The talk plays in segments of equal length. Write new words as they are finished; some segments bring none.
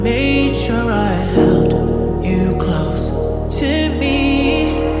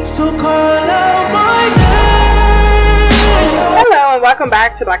welcome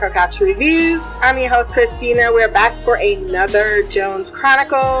back to Black Girl Couch Reviews. I'm your host, Christina. We're back for another Jones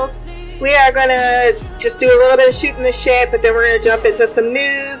Chronicles. We are going to just do a little bit of shooting the shit, but then we're going to jump into some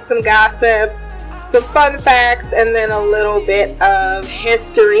news, some gossip, some fun facts, and then a little bit of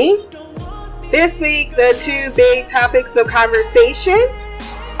history. This week, the two big topics of conversation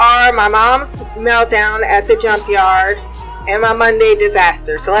are my mom's meltdown at the jump yard and my Monday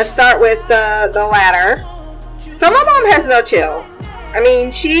disaster. So let's start with the latter. So my mom has no chill. I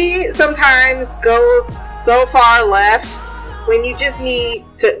mean, she sometimes goes so far left when you just need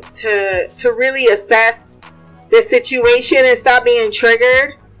to really assess the situation and stop being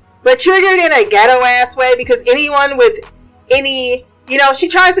triggered. But triggered in a ghetto ass way, because anyone with any, she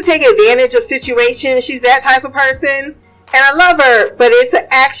tries to take advantage of situations. She's that type of person. And I love her, but it's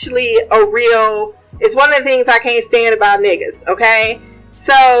actually it's one of the things I can't stand about niggas, okay?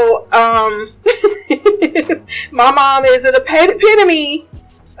 So, my mom is an epitome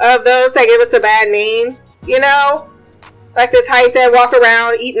of those that give us a bad name, like the type that walk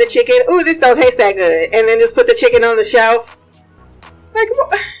around eating the chicken. Ooh, this don't taste that good. And then just put the chicken on the shelf. Like,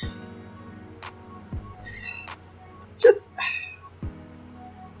 just,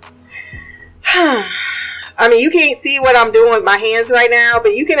 I mean, you can't see what I'm doing with my hands right now,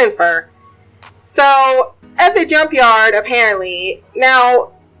 but you can infer. So, at the jump yard, apparently,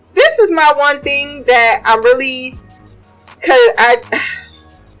 now, this is my one thing that I really,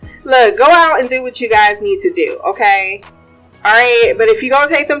 look, go out and do what you guys need to do, okay? Alright, but if you're going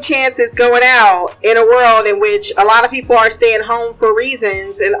to take them chances going out in a world in which a lot of people are staying home for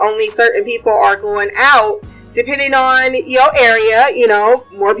reasons and only certain people are going out, depending on your area,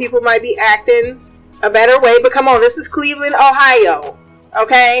 more people might be acting a better way, but come on, this is Cleveland, Ohio,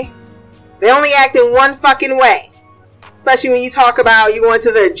 okay? They only act in one fucking way. Especially when you talk about you going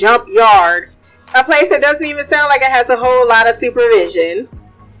to the jump yard. A place that doesn't even sound like it has a whole lot of supervision.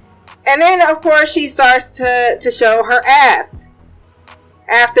 And then, of course, she starts to show her ass.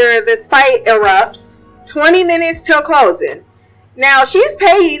 After this fight erupts, 20 minutes till closing. Now, she's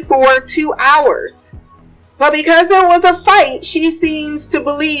paid for 2 hours. But because there was a fight, she seems to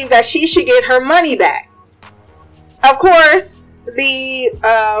believe that she should get her money back. Of course, the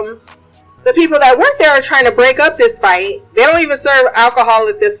people that work there are trying to break up this fight. They don't even serve alcohol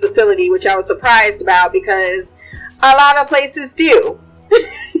at this facility, which I was surprised about because a lot of places do.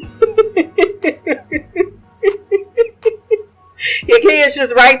 Your kid's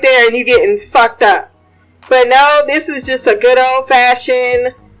just right there and you getting fucked up. But no, this is just a good old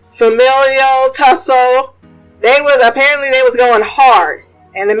fashioned familial tussle. They was going hard.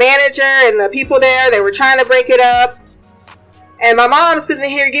 And the manager and the people there, they were trying to break it up. And my mom's sitting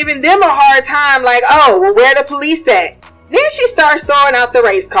here giving them a hard time, like, oh, well, where the police at? Then she starts throwing out the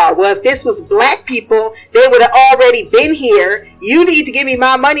race card. Well, if this was black people, they would have already been here. You need to give me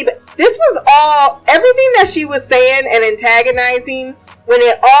my money. But this was everything that she was saying and antagonizing, when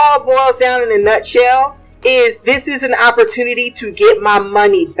it all boils down in a nutshell, this is an opportunity to get my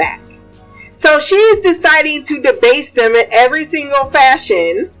money back. So she's deciding to debase them in every single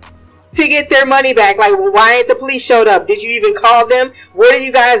fashion to get their money back. Like, well, why ain't the police showed up? Did you even call them? What are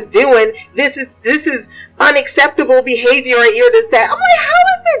you guys doing? This is unacceptable behavior at your that. I'm like, how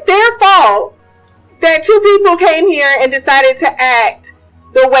is it their fault that two people came here and decided to act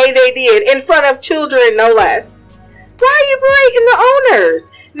the way they did in front of children, no less? Why are you berating the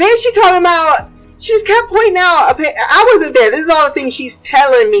owners? Then she's kept pointing out, I wasn't there, this is all the things she's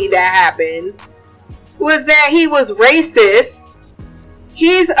telling me that happened, was that he was racist.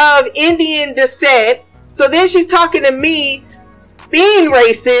 He's of Indian descent. So then she's talking to me being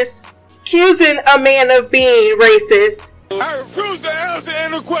racist, accusing a man of being racist. I refuse to answer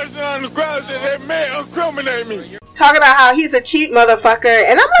any question on the grounds that they may incriminate me. Talking about how he's a cheap motherfucker.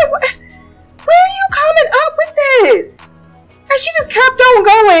 And I'm like, where are you coming up with this? And she just kept on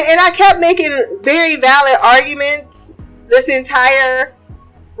going. And I kept making very valid arguments this entire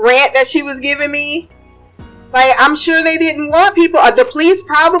rant that she was giving me. Like, I'm sure they didn't want people. The police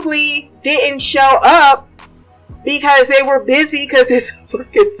probably didn't show up because they were busy because it's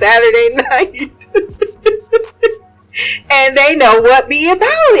fucking Saturday night. And they know what be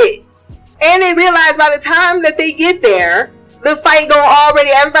about it. And they realize by the time that they get there, the fight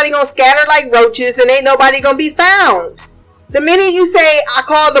everybody gonna scatter like roaches and ain't nobody gonna be found. The minute you say, I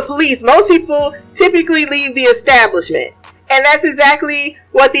call the police, most people typically leave the establishment. And that's exactly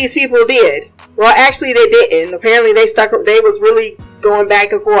what these people did. Well, actually, they didn't. Apparently, they was really going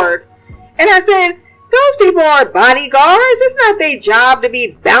back and forth. And I said, those people aren't bodyguards. It's not their job to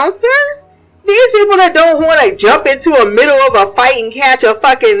be bouncers. These people that don't want to jump into a middle of a fight and catch a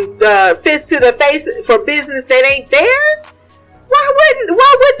fucking fist to the face for business that ain't theirs.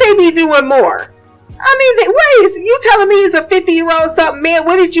 Why would they be doing more? I mean, what is you telling me he's a 50-year-old something man?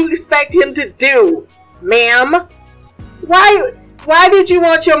 What did you expect him to do, ma'am? Why did you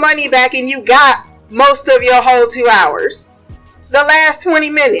want your money back and you got most of your whole 2 hours? The last 20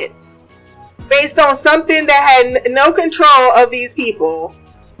 minutes. Based on something that had no control of these people.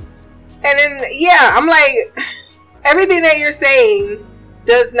 And then, yeah, I'm like, everything that you're saying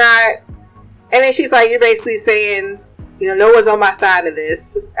does not. And then she's like, you're basically saying, you know, no one's on my side of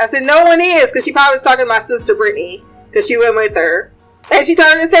this. I said, no one is, because she probably was talking to my sister Brittany, because she went with her. And she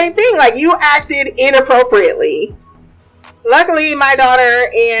told her the same thing, like, you acted inappropriately. Luckily, my daughter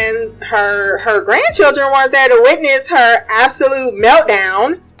and her grandchildren weren't there to witness her absolute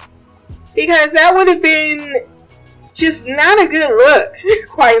meltdown, because that would have been just not a good look,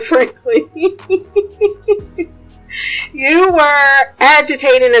 quite frankly. You were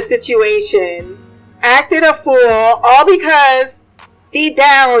agitating a situation, acted a fool, all because deep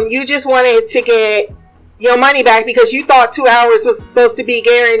down you just wanted to get your money back because you thought 2 hours was supposed to be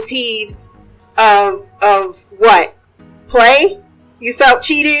guaranteed of what? Play? You felt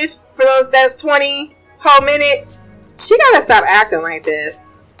cheated for those 20 whole minutes? She gotta stop acting like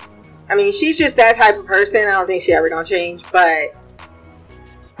this. I mean, she's just that type of person. I don't think she ever gonna change, but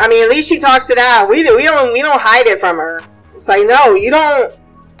I mean, at least she talks it out. We don't hide it from her. It's like, no, you don't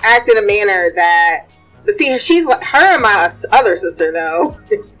act in a manner that. But see, she's like her and my other sister though.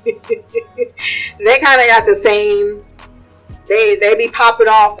 They kind of got the same. They be popping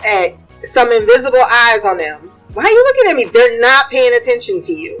off at some invisible eyes on them. Why are you looking at me? They're not paying attention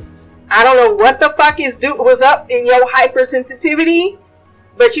to you. I don't know what the fuck was up in your hypersensitivity,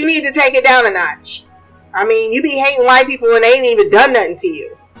 but you need to take it down a notch. I mean, you be hating white people when they ain't even done nothing to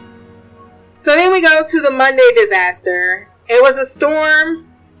you. So then we go to the Monday disaster. It was a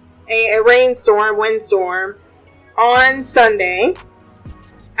storm, a rainstorm, windstorm on Sunday.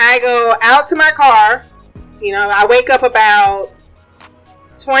 I go out to my car. You know, I wake up about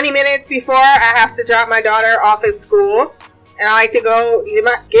 20 minutes before I have to drop my daughter off at school. And I like to go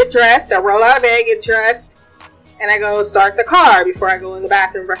get dressed. I roll out of bed, get dressed, and I go start the car before I go in the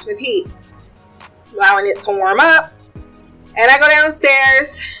bathroom, brush my teeth, allowing it to warm up. And I go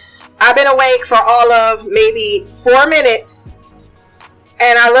downstairs. I've been awake for all of maybe 4 minutes.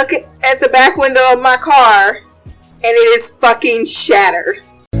 And I look at the back window of my car, and it is fucking shattered.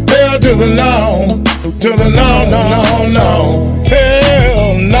 Hell to the no, to the no, no, no, no.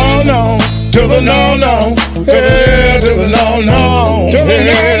 Hell no, no, to the no, no. Hell to the no, no, to the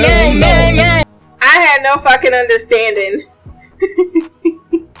no, no, no, no. I had no fucking understanding.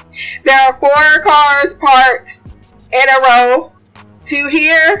 There are 4 cars parked in a row. 2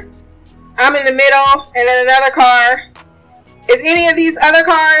 here. I'm in the middle, and then another car. Is any of these other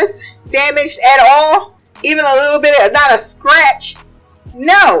cars damaged at all? Even a little bit, not a scratch?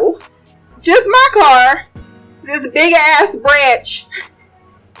 No. Just my car. This big ass branch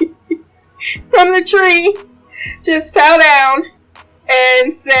from the tree just fell down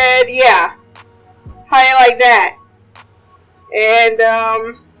and said, yeah, how you like that? And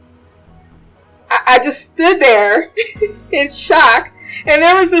I just stood there in shock. And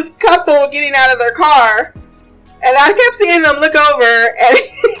there was this couple getting out of their car, and I kept seeing them look over, and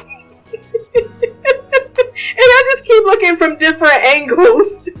I just keep looking from different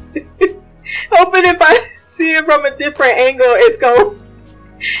angles, hoping if I see it from a different angle, it's going to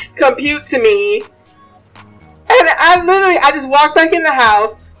compute to me. And I just walked back in the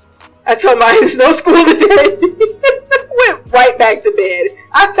house. I told my there's no school today. Went right back to bed.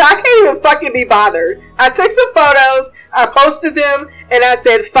 I said, I can't even fucking be bothered. I took some photos, I posted them, and I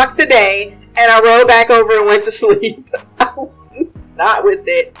said, fuck the day, and I rolled back over and went to sleep. I was not with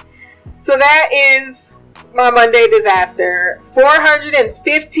it. So that is my Monday disaster.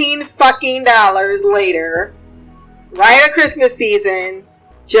 $415 fucking dollars later, right at Christmas season,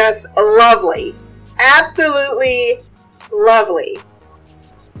 just lovely. Absolutely lovely.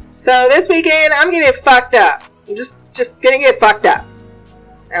 So this weekend, I'm getting fucked up. I'm just gonna get fucked up.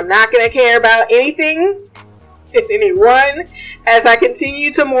 I'm not gonna care about anything and anyone as I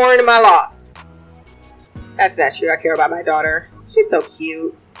continue to mourn my loss. That's not true. I care about my daughter. She's so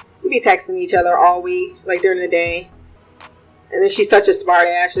cute. We be texting each other all week, like during the day. And then she's such a smart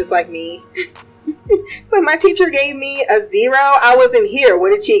ass, just like me. It's like my teacher gave me a 0. I wasn't here.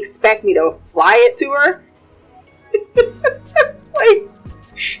 What did she expect me to fly it to her? It's like,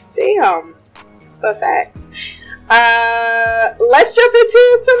 damn. But facts. Let's jump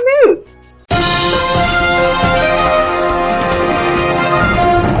into some news.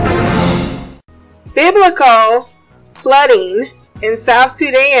 Biblical flooding in South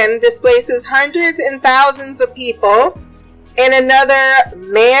Sudan displaces hundreds and thousands of people in another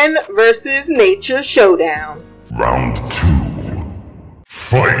man versus nature showdown. Round 2.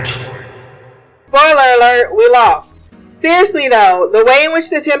 Fight. Spoiler alert, we lost. Seriously though, the way in which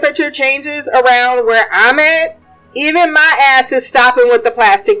the temperature changes around where I'm at, even my ass is stopping with the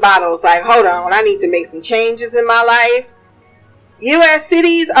plastic bottles. Like, hold on, I need to make some changes in my life. U.S.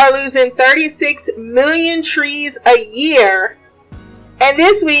 cities are losing 36 million trees a year. And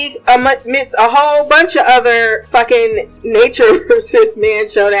this week, amidst a whole bunch of other fucking nature versus man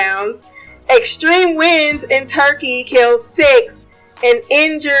showdowns, extreme winds in Turkey kill 6 and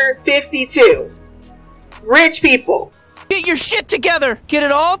injure 52. Rich people. Get your shit together. Get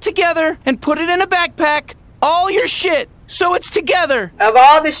it all together and put it in a backpack. All your shit, so it's together. Of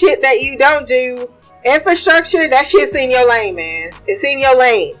all the shit that you don't do, infrastructure, that shit's in your lane, man. It's in your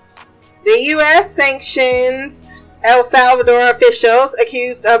lane. The U.S. sanctions El Salvador officials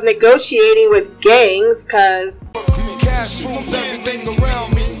accused of negotiating with gangs because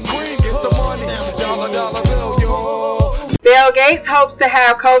Bill Gates hopes to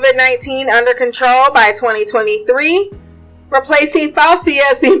have COVID-19 under control by 2023, replacing Fauci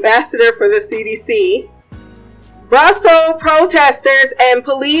as the ambassador for the CDC. Brussels protesters and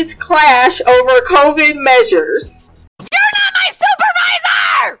police clash over COVID measures. You're not my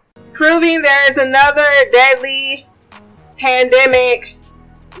supervisor! Proving there is another deadly pandemic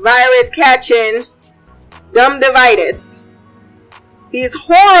virus catching dumbdivitis. These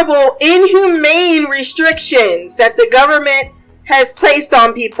horrible, inhumane restrictions that the government has placed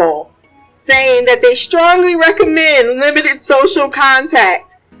on people, saying that they strongly recommend limited social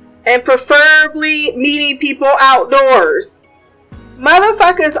contact and preferably meeting people outdoors.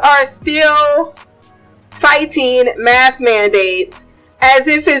 Motherfuckers are still fighting mask mandates as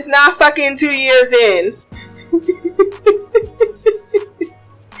if it's not fucking 2 years in.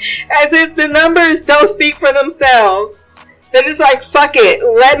 As if the numbers don't speak for themselves. They're just like, fuck it,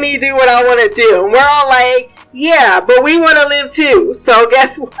 let me do what I want to do. And we're all like, yeah, but we want to live too. So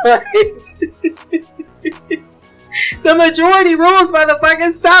guess what? The majority rules,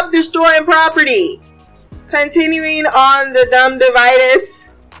 motherfuckers. Stop destroying property. Continuing on the dumbdivitis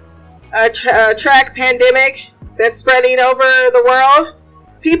track pandemic that's spreading over the world,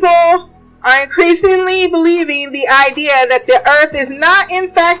 people are increasingly believing the idea that the earth is not in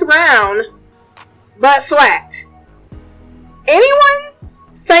fact round, but flat. Anyone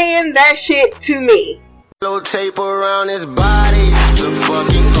saying that shit to me? Low tape around his body, it's a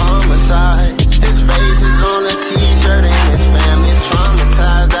fucking homicide. His face is on a t-shirt and his family's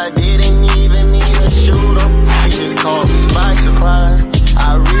traumatized. I didn't even mean to shoot him, he just caught me by surprise.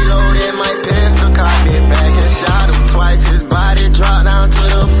 I reloaded my pistol, cocked it back and shot him twice. His body dropped down to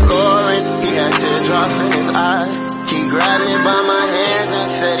the floor and he had teardrops in his eyes. He grabbed me by my hands and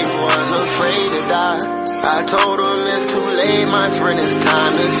said he was afraid to die. I told him it's too late, my friend, it's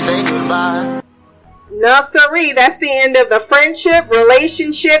time to say goodbye. No, sirree, that's the end of the friendship,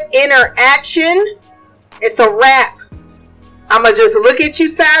 relationship, interaction. It's a wrap. I'ma just look at you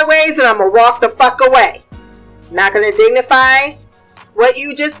sideways and I'ma walk the fuck away. Not gonna dignify what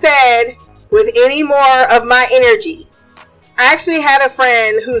you just said with any more of my energy. I actually had a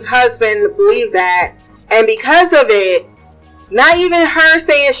friend whose husband believed that, and because of it, not even her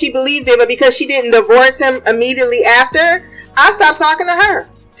saying she believed it, but because she didn't divorce him immediately after, I stopped talking to her.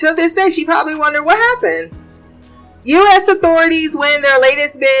 Till this day, she probably wondered what happened. U.S. authorities win their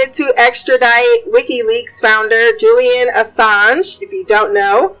latest bid to extradite WikiLeaks founder Julian Assange. If you don't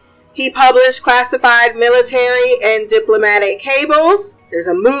know, he published classified military and diplomatic cables. There's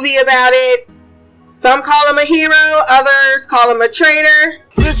a movie about it. Some call him a hero, others call him a traitor.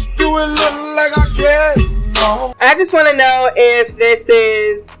 Let's do it look like I can. I just want to know if this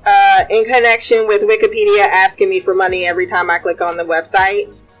is in connection with Wikipedia asking me for money every time I click on the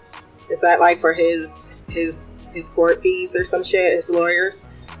website. Is that like for his court fees or some shit, his lawyers?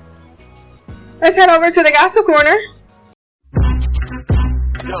 Let's head over to the gossip corner.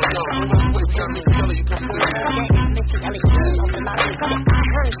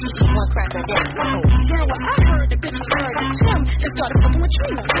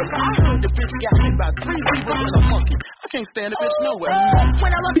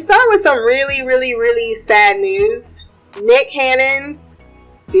 We start with some really sad news. Nick Cannons,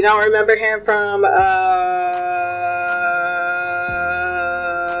 if you don't remember him from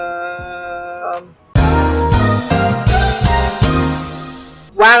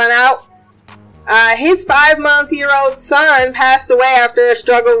Wildin' Out, his 5-month-old son passed away after a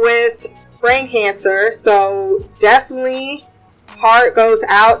struggle with brain cancer. So definitely heart goes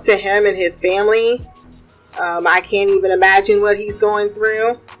out to him and his family. I can't even imagine what he's going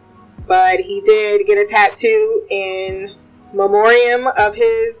through, but he did get a tattoo in memoriam of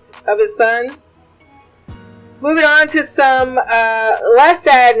his son. Moving on to some less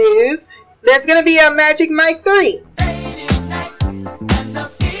sad news. There's going to be a Magic Mike 3.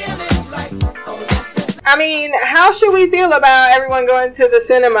 I mean, how should we feel about everyone going to the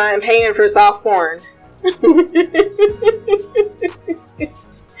cinema and paying for soft porn?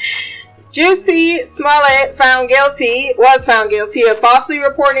 Jussie Smollett was found guilty of falsely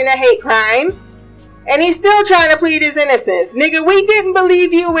reporting a hate crime. And he's still trying to plead his innocence. Nigga, we didn't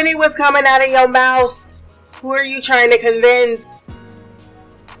believe you when it was coming out of your mouth. Who are you trying to convince?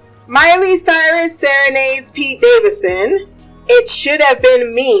 Miley Cyrus serenades Pete Davidson. It Should Have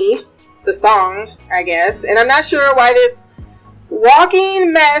Been Me, the song, I guess. And I'm not sure why this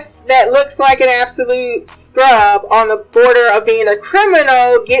walking mess that looks like an absolute scrub on the border of being a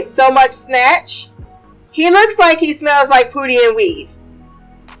criminal gets so much snatch. He looks like he smells like pootie and weed.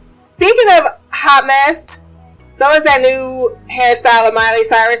 Speaking of hot mess, so is that new hairstyle of Miley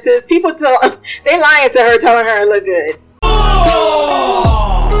Cyrus's. People they lying to her, telling her it look good.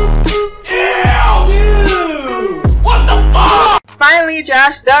 What the fuck? Finally,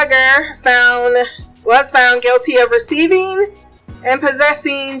 Josh Duggar was found guilty of receiving and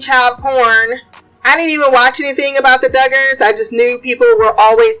possessing child porn. I didn't even watch anything about the Duggars. I just knew people were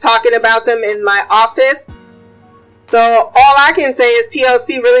always talking about them in my office. So all I can say is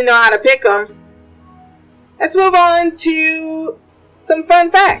TLC really know how to pick them. Let's move on to some fun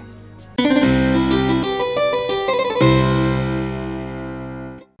facts.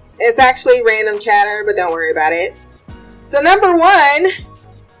 It's actually random chatter, but don't worry about it. So number 1,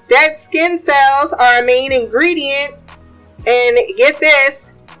 dead skin cells are a main ingredient. And get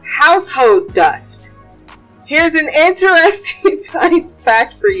this, household dust. Here's an interesting science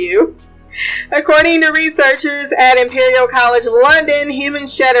fact for you. According to researchers at Imperial College London,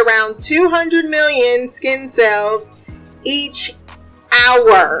 humans shed around 200 million skin cells each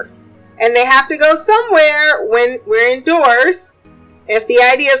hour. And they have to go somewhere when we're indoors. If the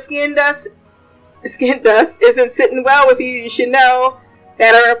idea of skin dust isn't sitting well with you, you should know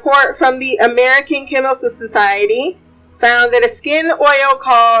that a report from the American Chemical Society found that a skin oil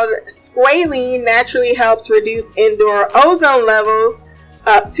called squalene naturally helps reduce indoor ozone levels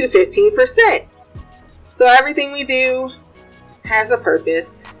up to 15%. So everything we do has a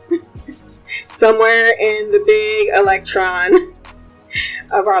purpose. Somewhere in the big electron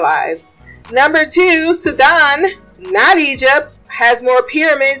of our lives. Number 2, Sudan, not Egypt, has more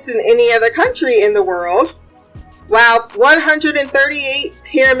pyramids than any other country in the world. While 138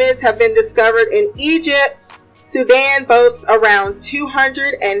 pyramids have been discovered in Egypt, Sudan boasts around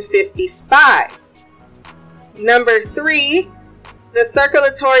 255. Number 3, the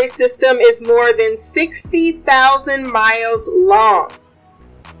circulatory system is more than 60,000 miles long.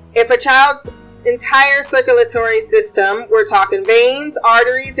 If a child's entire circulatory system, we're talking veins,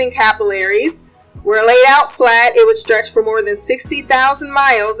 arteries, and capillaries, were laid out flat, it would stretch for more than 60,000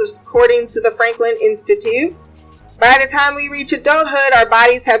 miles, according to the Franklin Institute. By the time we reach adulthood, our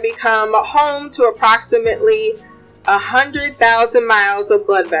bodies have become home to approximately 100,000 miles of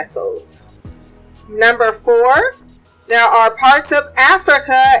blood vessels. Number 4, there are parts of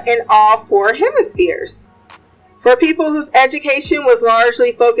Africa in all 4 hemispheres. For people whose education was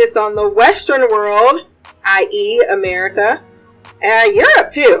largely focused on the Western world, i.e. America,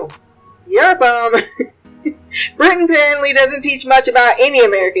 Europe too. Europe, Britain apparently doesn't teach much about any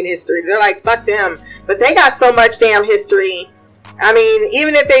American history. They're like, fuck them. But they got so much damn history. I mean,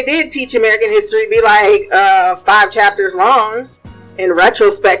 even if they did teach American history, it'd be like 5 chapters long in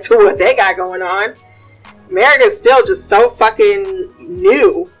retrospect to what they got going on. America's still just so fucking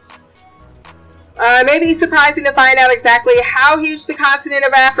new. Maybe surprising to find out exactly how huge the continent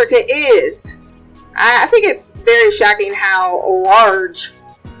of Africa is. I think it's very shocking how large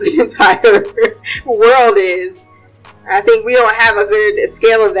the entire world is. I think we don't have a good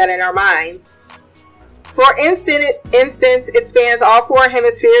scale of that in our minds. For instance, it spans all 4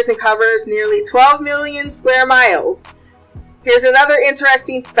 hemispheres and covers nearly 12 million square miles. Here's another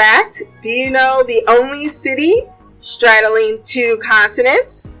interesting fact. Do you know the only city straddling 2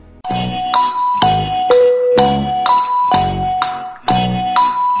 continents?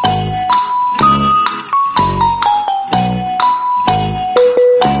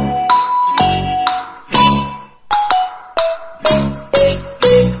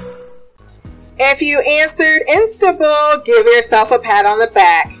 If you answered Instable, give yourself a pat on the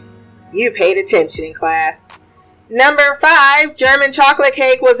back. You paid attention in class. Number 5, German chocolate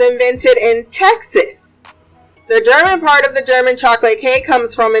cake was invented in Texas. The German part of the German chocolate cake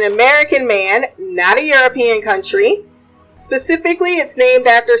comes from an American man, not a European country. Specifically, it's named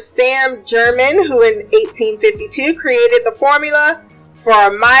after Sam German, who in 1852 created the formula for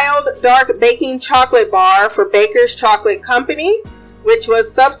a mild, dark baking chocolate bar for Baker's Chocolate Company, which was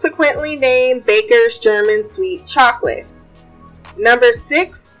subsequently named Baker's German Sweet Chocolate. Number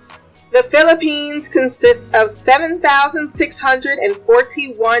 6, the Philippines consists of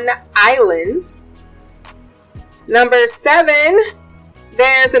 7,641 islands. Number 7,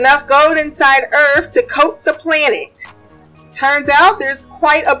 there's enough gold inside Earth to coat the planet. Turns out there's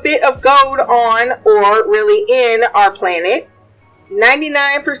quite a bit of gold on, or really in, our planet.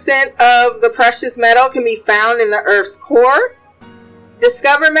 99% of the precious metal can be found in the Earth's core.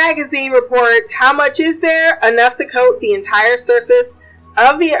 Discover magazine reports how much is there? Enough to coat the entire surface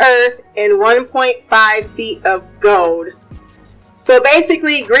of the Earth in 1.5 feet of gold. So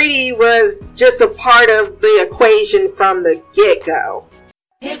basically, greedy was just a part of the equation from the get-go.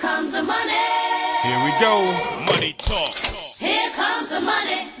 Here comes the money. Here we go. Money talk. Here comes the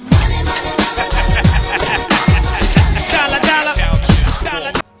money. Money, money, money. Dollar, dollar.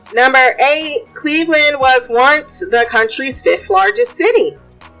 Number 8, Cleveland was once the country's 5th largest city.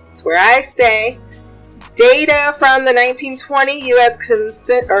 It's where I stay. Data from the 1920 U.S.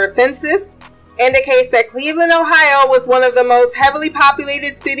 Census indicates that Cleveland, Ohio was one of the most heavily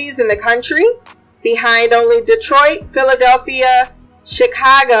populated cities in the country, behind only Detroit, Philadelphia,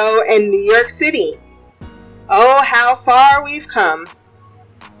 Chicago, and New York City. Oh, how far we've come.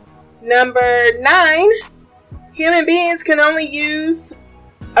 Number 9, human beings can only use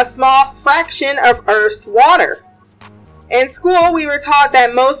a small fraction of Earth's water. In school, we were taught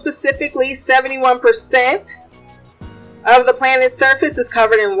that most specifically 71% of the planet's surface is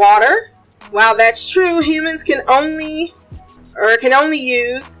covered in water. While that's true, humans can only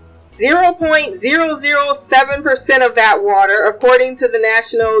use 0.007% of that water, according to the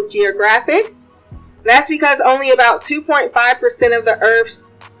National Geographic. That's because only about 2.5% of the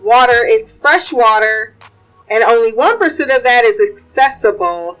Earth's water is fresh water, and only 1% of that is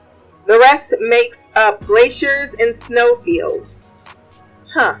accessible. The rest makes up glaciers and snowfields.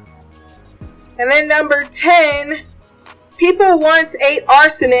 And then number 10, people once ate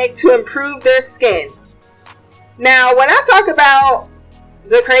arsenic to improve their skin. Now, when I talk about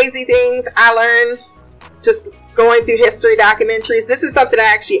the crazy things I learned just going through history documentaries, this is something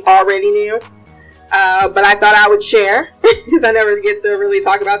I actually already knew. But I thought I would share because I never get to really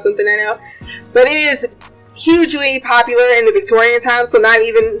talk about something I know. But it is hugely popular in the Victorian times, so not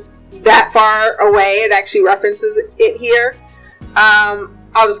even that far away. It actually references it here.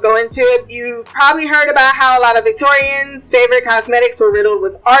 I'll just go into it. You've probably heard about how a lot of Victorians' favorite cosmetics were riddled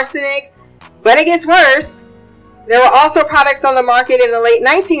with arsenic, but it gets worse. There were also products on the market in the late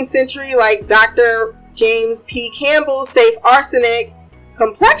 19th century like Dr. James P. Campbell's Safe Arsenic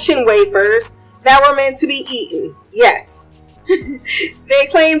complexion wafers that were meant to be eaten. Yes. They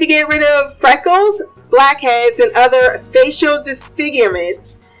claim to get rid of freckles, blackheads, and other facial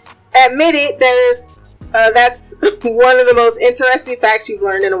disfigurements. Admit it, that's one of the most interesting facts you've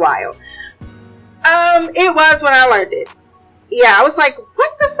learned in a while. It was when I learned it. Yeah, I was like,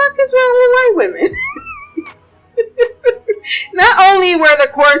 what the fuck is wrong with white women? Not only were the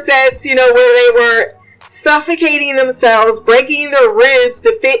corsets, where they were suffocating themselves, breaking their ribs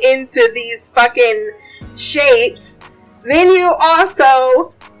to fit into these fucking shapes, then you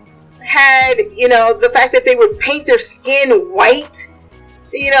also had, the fact that they would paint their skin white.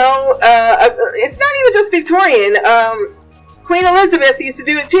 It's not even just Victorian. Queen Elizabeth used to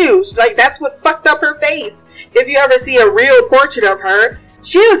do it too. That's what fucked up her face. If you ever see a real portrait of her,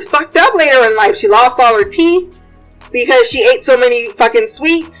 she was fucked up later in life. She lost all her teeth because she ate so many fucking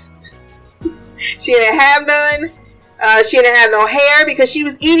sweets. She didn't have none. She didn't have no hair because she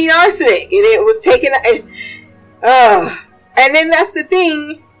was eating arsenic, and it was taken. And then that's the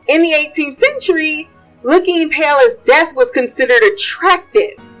thing. In the 18th century, looking pale as death was considered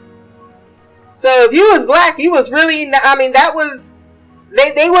attractive. So if you was black, you was really, that was,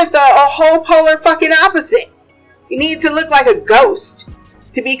 they went the whole polar fucking opposite. You need to look like a ghost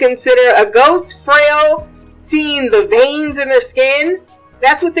to be considered a ghost, frail, seeing the veins in their skin.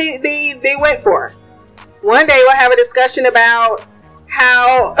 That's what they went for. One day we'll have a discussion about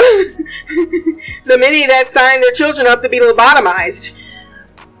how the many that signed their children up to be lobotomized.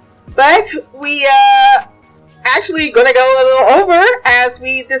 But we actually going to go a little over as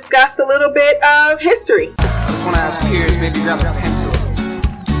we discuss a little bit of history. I just want to ask peers, maybe grab a pencil,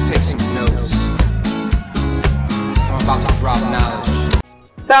 take some notes. I'm about to drop knowledge.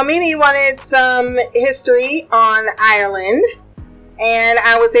 So Mimi wanted some history on Ireland, and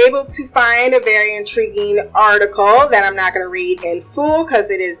I was able to find a very intriguing article that I'm not going to read in full because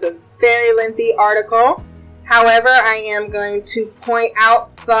it is a very lengthy article. However, I am going to point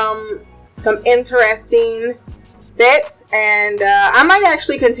out some interesting bits, and I might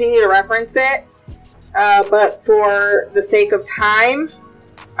actually continue to reference it, but for the sake of time,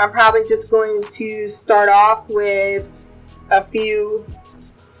 I'm probably just going to start off with a few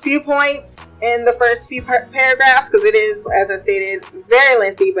points in the first few paragraphs, because it is, as I stated, very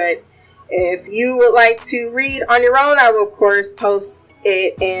lengthy. But if you would like to read on your own, I will of course post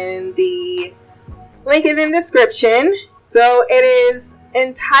it in the link in the description. So it is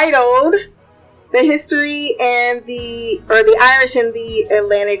entitled "The History and the Irish and the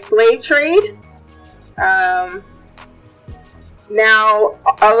Atlantic Slave Trade." Now,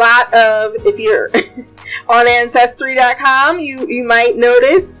 a lot of, if you're on Ancestry.com, you might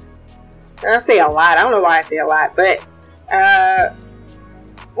notice, and I say a lot, I don't know why I say a lot, but,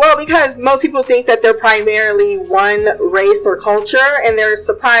 well, because most people think that they're primarily one race or culture, and they're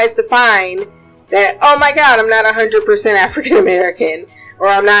surprised to find that, oh my God, I'm not 100% African American, or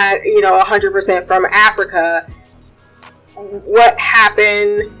I'm not, 100% from Africa. What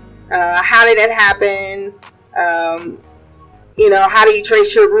happened? How did it happen? How do you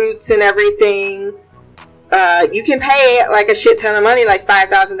trace your roots and everything? You can pay like a shit ton of money, like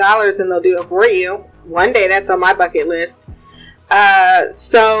 $5,000, and they'll do it for you. One day, that's on my bucket list.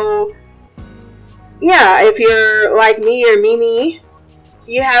 So, yeah, if you're like me or Mimi,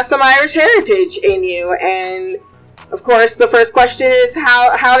 you have some Irish heritage in you. And, of course, the first question is,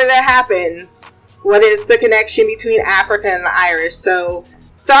 how did that happen? What is the connection between Africa and the Irish? So,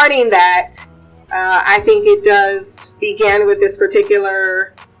 starting that, I think it does begin with this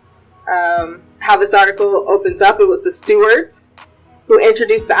particular, how this article opens up. It was the Stuarts who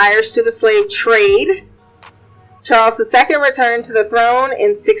introduced the Irish to the slave trade. Charles II returned to the throne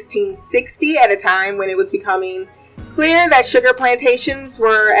in 1660 at a time when it was becoming clear that sugar plantations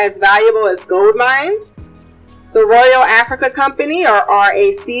were as valuable as gold mines. The Royal Africa Company, or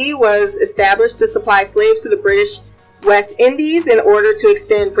RAC, was established to supply slaves to the British West Indies in order to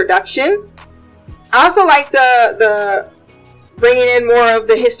extend production. I also like the bringing in more of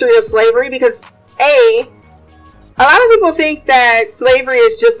the history of slavery, because a lot of people think that slavery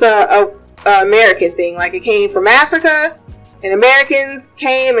is just a American thing, like it came from Africa and Americans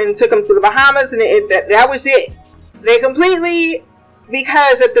came and took them to the Bahamas, and that was it. They completely,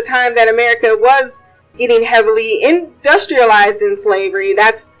 because at the time that America was getting heavily industrialized in slavery,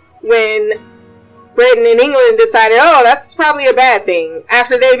 that's when Britain and England decided, oh, that's probably a bad thing,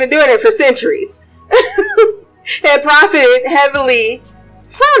 after they've been doing it for centuries. And profited heavily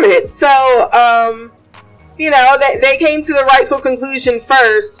from it. So, they came to the rightful conclusion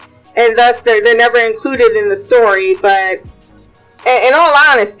first, and thus they're never included in the story. But in all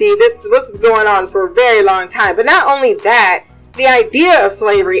honesty, this was going on for a very long time. But not only that, the idea of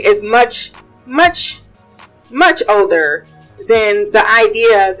slavery is much, much, much older than the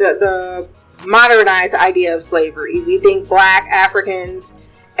idea, the modernized idea of slavery. We think black Africans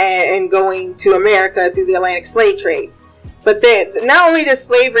and going to America through the Atlantic slave trade. But then, not only does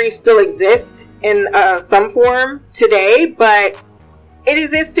slavery still exist in some form today, but it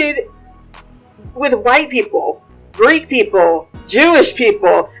existed with white people, Greek people, Jewish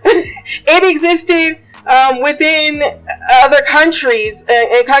people. It existed within other countries,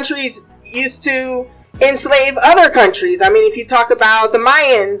 and countries used to enslave other countries. I mean, if you talk about the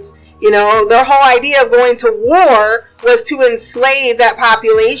Mayans, their whole idea of going to war was to enslave that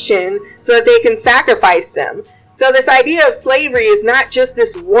population so that they can sacrifice them. So this idea of slavery is not just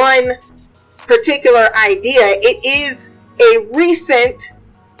this one particular idea. It is a recent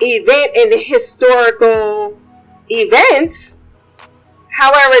event in historical events.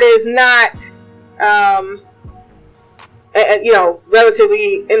 However, it is not,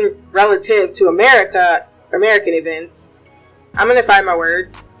 relative to American events. I'm going to find my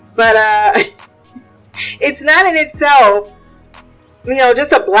words. But it's not in itself,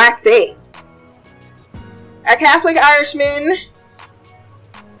 just a black thing. A Catholic Irishman.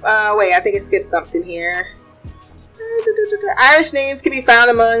 I think it skipped something here. Irish names can be found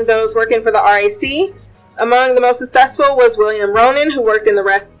among those working for the RAC. Among the most successful was William Ronan, who worked in the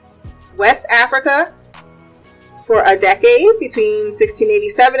West Africa for a decade between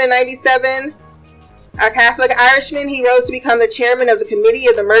 1687 and 97. A Catholic Irishman, he rose to become the chairman of the Committee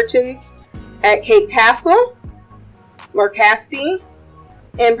of the Merchants at Cape Castle, Morcasty,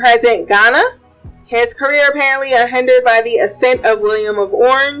 in present Ghana. His career apparently unhindered by the ascent of William of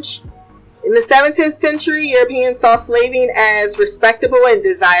Orange. In the 17th century, Europeans saw slaving as respectable and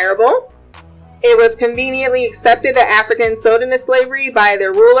desirable. It was conveniently accepted that Africans sold into slavery by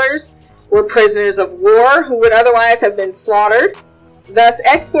their rulers were prisoners of war who would otherwise have been slaughtered. Thus,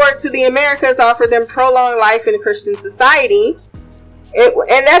 export to the Americas offered them prolonged life in a Christian society.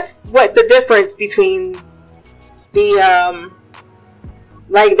 And that's what the difference between the,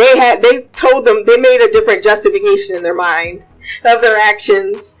 they told them, they made a different justification in their mind of their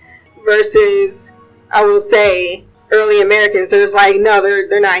actions versus, I will say, early Americans. There's like, no,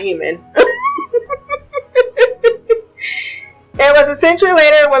 they're not human. It was a century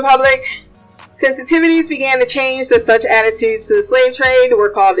later when public sensitivities began to change that such attitudes to the slave trade were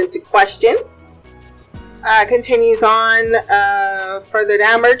called into question. Continues on further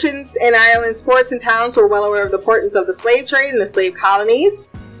down. Merchants in Ireland's ports and towns were well aware of the importance of the slave trade and the slave colonies.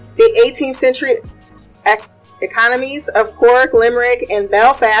 The 18th century economies of Cork, Limerick, and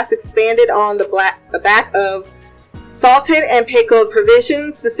Belfast expanded on the back of salted and pickled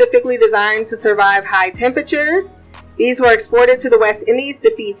provisions specifically designed to survive high temperatures. These were exported to the West Indies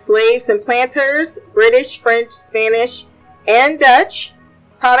to feed slaves and planters, British, French, Spanish, and Dutch.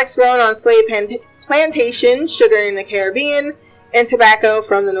 Products grown on slave plantations, sugar in the Caribbean, and tobacco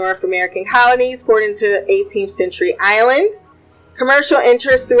from the North American colonies poured into 18th century Ireland. Commercial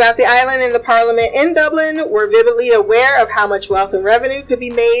interests throughout the island and the Parliament in Dublin were vividly aware of how much wealth and revenue could be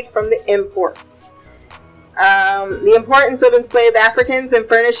made from the imports. The importance of enslaved Africans in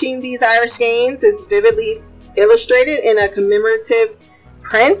furnishing these Irish gains is vividly illustrated in a commemorative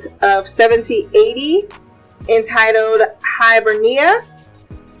print of 1780 entitled Hibernia,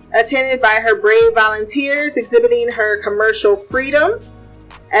 attended by her brave volunteers exhibiting her commercial freedom.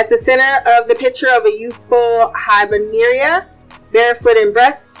 At the center of the picture of a youthful Hibernia, barefoot and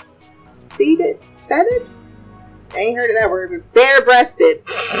breastfeeded, feted? I ain't heard of that word. Bare-breasted.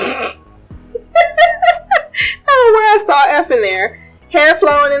 I don't know where I saw F in there. Hair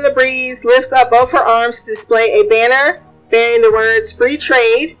flowing in the breeze, lifts up both her arms to display a banner bearing the words "Free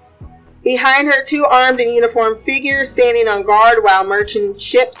Trade." Behind her, two armed and uniformed figures standing on guard while merchant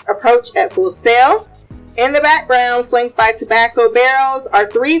ships approach at full sail. In the background, flanked by tobacco barrels, are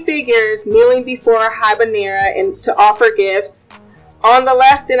three figures kneeling before Hibernia and to offer gifts. On the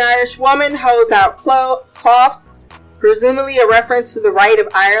left, an Irish woman holds out cloths, presumably a reference to the right of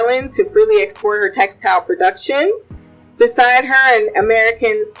Ireland to freely export her textile production. Beside her, an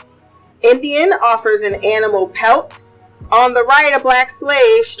American Indian offers an animal pelt. On the right, a black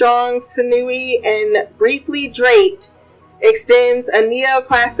slave, strong, sinewy, and briefly draped, extends a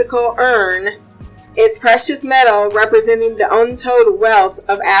neoclassical urn, its precious metal representing the untold wealth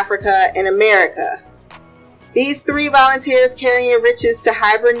of Africa and America. These three volunteers carrying riches to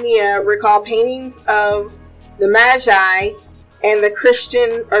Hibernia recall paintings of the Magi and the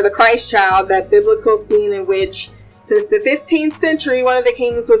Christ child, that biblical scene in which, since the 15th century, one of the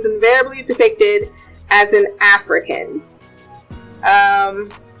kings was invariably depicted as an African.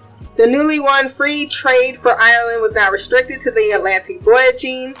 The newly won free trade for Ireland was not restricted to the Atlantic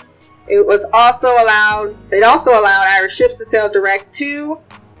voyaging. It also allowed Irish ships to sail direct to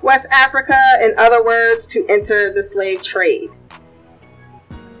West Africa, in other words, to enter the slave trade.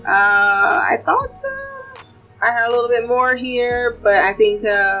 I thought I had a little bit more here, but I think,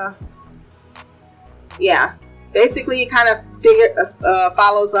 basically it kind of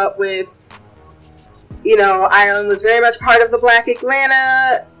follows up with, Ireland was very much part of the Black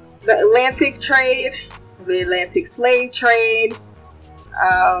the Atlantic trade, the Atlantic slave trade.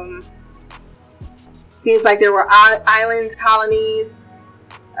 Seems like there were island colonies,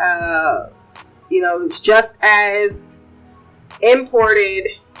 just as imported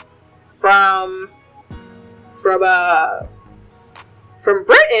from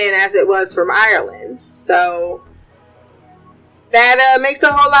Britain as it was from Ireland. So that makes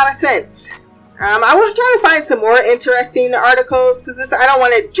a whole lot of sense. I was trying to find some more interesting articles because I don't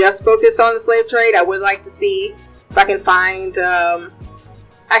want to just focus on the slave trade. I would like to see if I can find.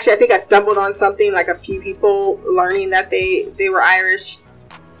 Actually, I think I stumbled on something like a few people learning that they were Irish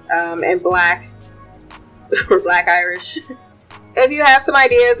and black or Black Irish. If you have some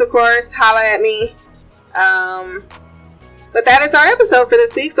ideas, of course, holla at me. But that is our episode for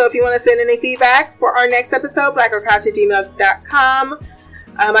this week. So if you want to send any feedback for our next episode, blackercouch@gmail.com.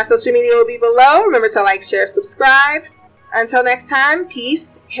 My social media will be below. Remember to like, share, subscribe. Until next time,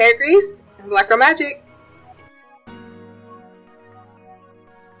 peace, hair grease, and Black Girl Magic.